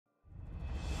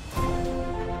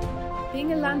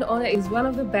Being a landowner is one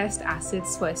of the best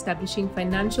assets for establishing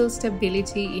financial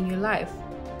stability in your life.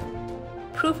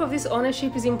 Proof of this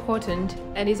ownership is important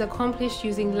and is accomplished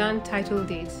using land title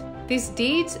deeds. These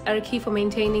deeds are a key for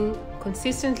maintaining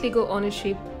consistent legal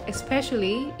ownership,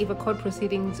 especially if a court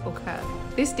proceedings occur.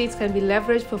 These deeds can be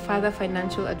leveraged for further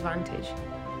financial advantage,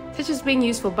 such as being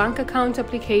used for bank account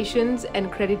applications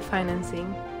and credit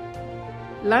financing.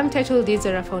 Land title deeds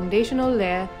are a foundational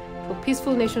layer for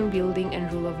peaceful nation building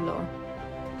and rule of law.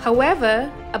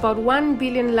 However, about 1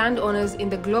 billion landowners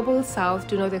in the global south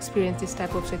do not experience this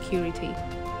type of security.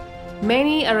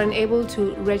 Many are unable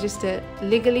to register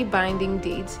legally binding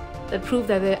deeds that prove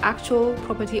that they're actual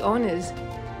property owners.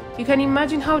 You can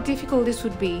imagine how difficult this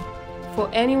would be for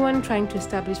anyone trying to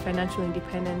establish financial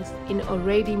independence in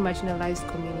already marginalized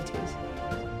communities.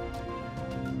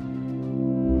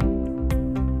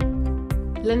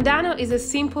 Landano is a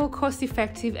simple,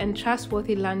 cost-effective, and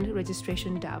trustworthy land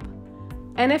registration dApp.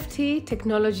 NFT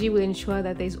technology will ensure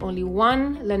that there is only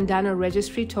one Landano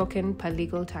registry token per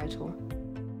legal title.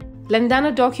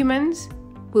 Landano documents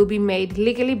will be made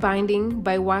legally binding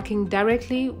by working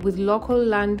directly with local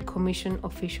land commission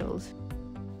officials.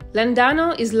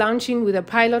 Landano is launching with a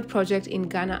pilot project in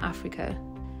Ghana, Africa.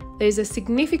 There is a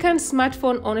significant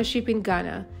smartphone ownership in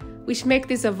Ghana, which makes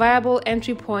this a viable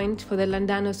entry point for the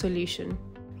Landano solution.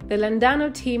 The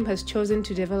Landano team has chosen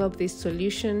to develop this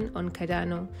solution on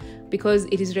Cardano because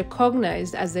it is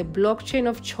recognized as the blockchain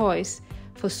of choice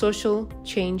for social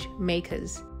change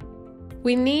makers.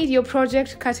 We need your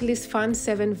Project Catalyst Fund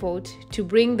 7 vote to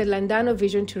bring the Landano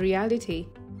vision to reality.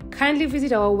 Kindly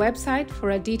visit our website for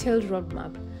a detailed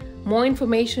roadmap, more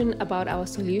information about our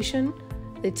solution,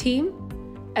 the team,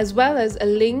 as well as a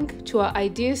link to our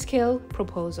idea scale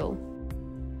proposal.